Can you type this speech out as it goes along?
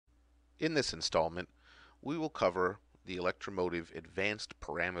In this installment, we will cover the Electromotive Advanced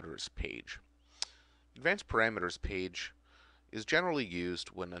Parameters page. Advanced Parameters page is generally used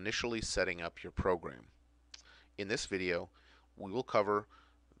when initially setting up your program. In this video, we will cover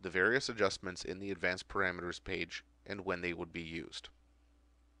the various adjustments in the Advanced Parameters page and when they would be used.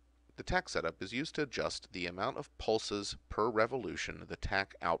 The Tach setup is used to adjust the amount of pulses per revolution the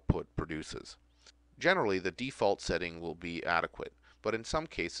Tach output produces. Generally, the default setting will be adequate, but in some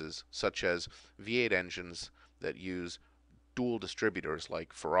cases, such as V8 engines that use dual distributors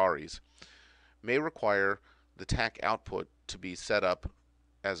like Ferraris, may require the Tach output to be set up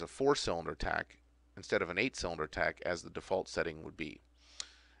as a 4-cylinder Tach instead of an 8-cylinder Tach as the default setting would be.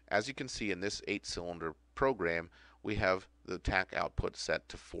 As you can see in this 8-cylinder program, we have the Tach output set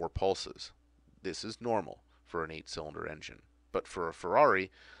to 4 pulses. This is normal for an 8-cylinder engine, but for a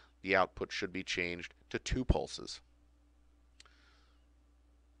Ferrari, the output should be changed to 2 pulses.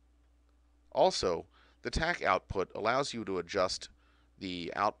 Also, the Tach output allows you to adjust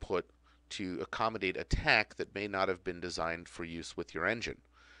the output to accommodate a Tach that may not have been designed for use with your engine.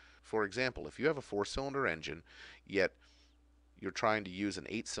 For example, if you have a 4-cylinder engine, yet you're trying to use an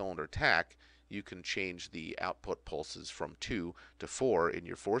 8-cylinder Tach, you can change the output pulses from 2 to 4 in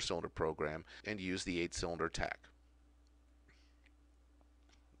your 4-cylinder program and use the 8-cylinder Tach.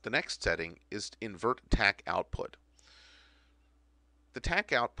 The next setting is Invert Tach output. The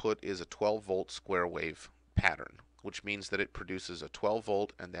Tach output is a 12-volt square wave pattern, which means that it produces a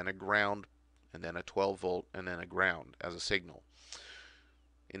 12-volt and then a ground and then a 12-volt and then a ground as a signal.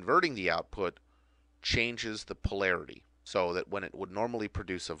 Inverting the output changes the polarity, so that when it would normally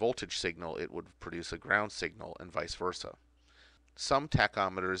produce a voltage signal, it would produce a ground signal and vice versa. Some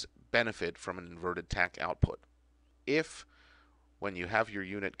tachometers benefit from an inverted Tach output. If when you have your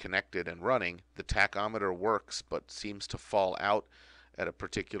unit connected and running, the tachometer works but seems to fall out at a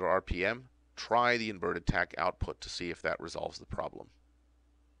particular RPM, try the inverted Tach output to see if that resolves the problem.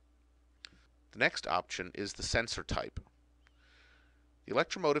 The next option is the sensor type. The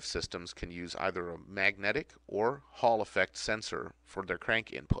Electromotive systems can use either a magnetic or Hall effect sensor for their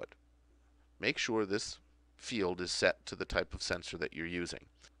crank input. Make sure this field is set to the type of sensor that you're using.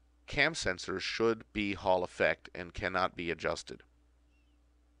 Cam sensors should be Hall effect and cannot be adjusted.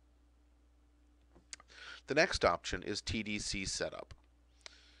 The next option is Tdc Setup.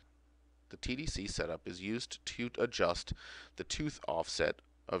 The Tdc Setup is used to adjust the tooth offset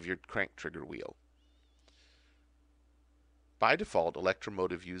of your crank trigger wheel. By default,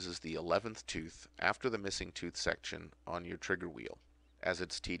 Electromotive uses the 11th tooth after the missing tooth section on your trigger wheel as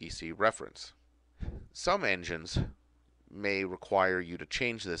its Tdc reference. Some engines may require you to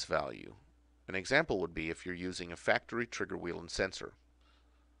change this value. An example would be if you're using a factory trigger wheel and sensor.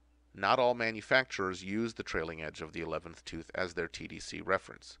 Not all manufacturers use the trailing edge of the 11th tooth as their Tdc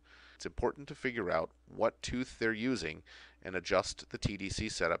reference. It's important to figure out what tooth they're using and adjust the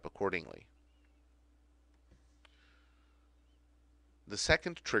Tdc setup accordingly. The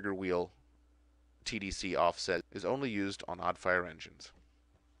second trigger wheel Tdc offset is only used on odd-fire engines.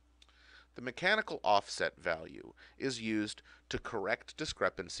 The mechanical offset value is used to correct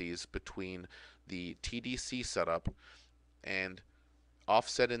discrepancies between the Tdc setup and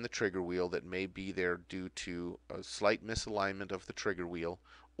offset in the trigger wheel that may be there due to a slight misalignment of the trigger wheel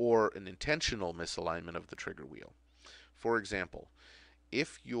or an intentional misalignment of the trigger wheel. For example,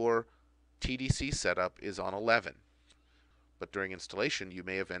 if your Tdc setup is on 11, but during installation you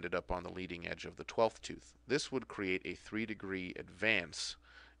may have ended up on the leading edge of the 12th tooth, this would create a 3-degree advance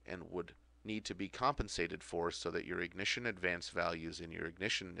and would need to be compensated for so that your ignition advance values in your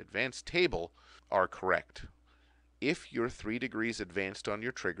ignition advance table are correct. If you're 3 degrees advanced on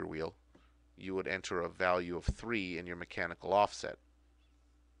your trigger wheel, you would enter a value of 3 in your mechanical offset.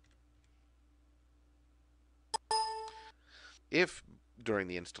 If during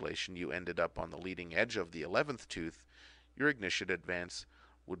the installation you ended up on the leading edge of the 11th tooth, your ignition advance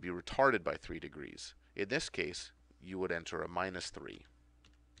would be retarded by 3 degrees. In this case, you would enter a -3.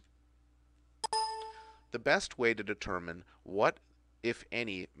 The best way to determine what, if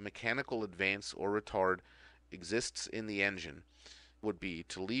any, mechanical advance or retard exists in the engine would be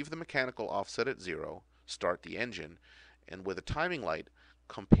to leave the mechanical offset at 0, start the engine, and with a timing light,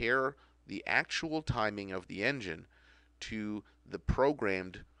 compare the actual timing of the engine to the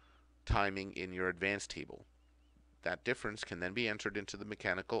programmed timing in your advance table. That difference can then be entered into the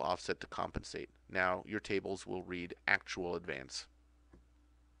mechanical offset to compensate. Now your tables will read actual advance.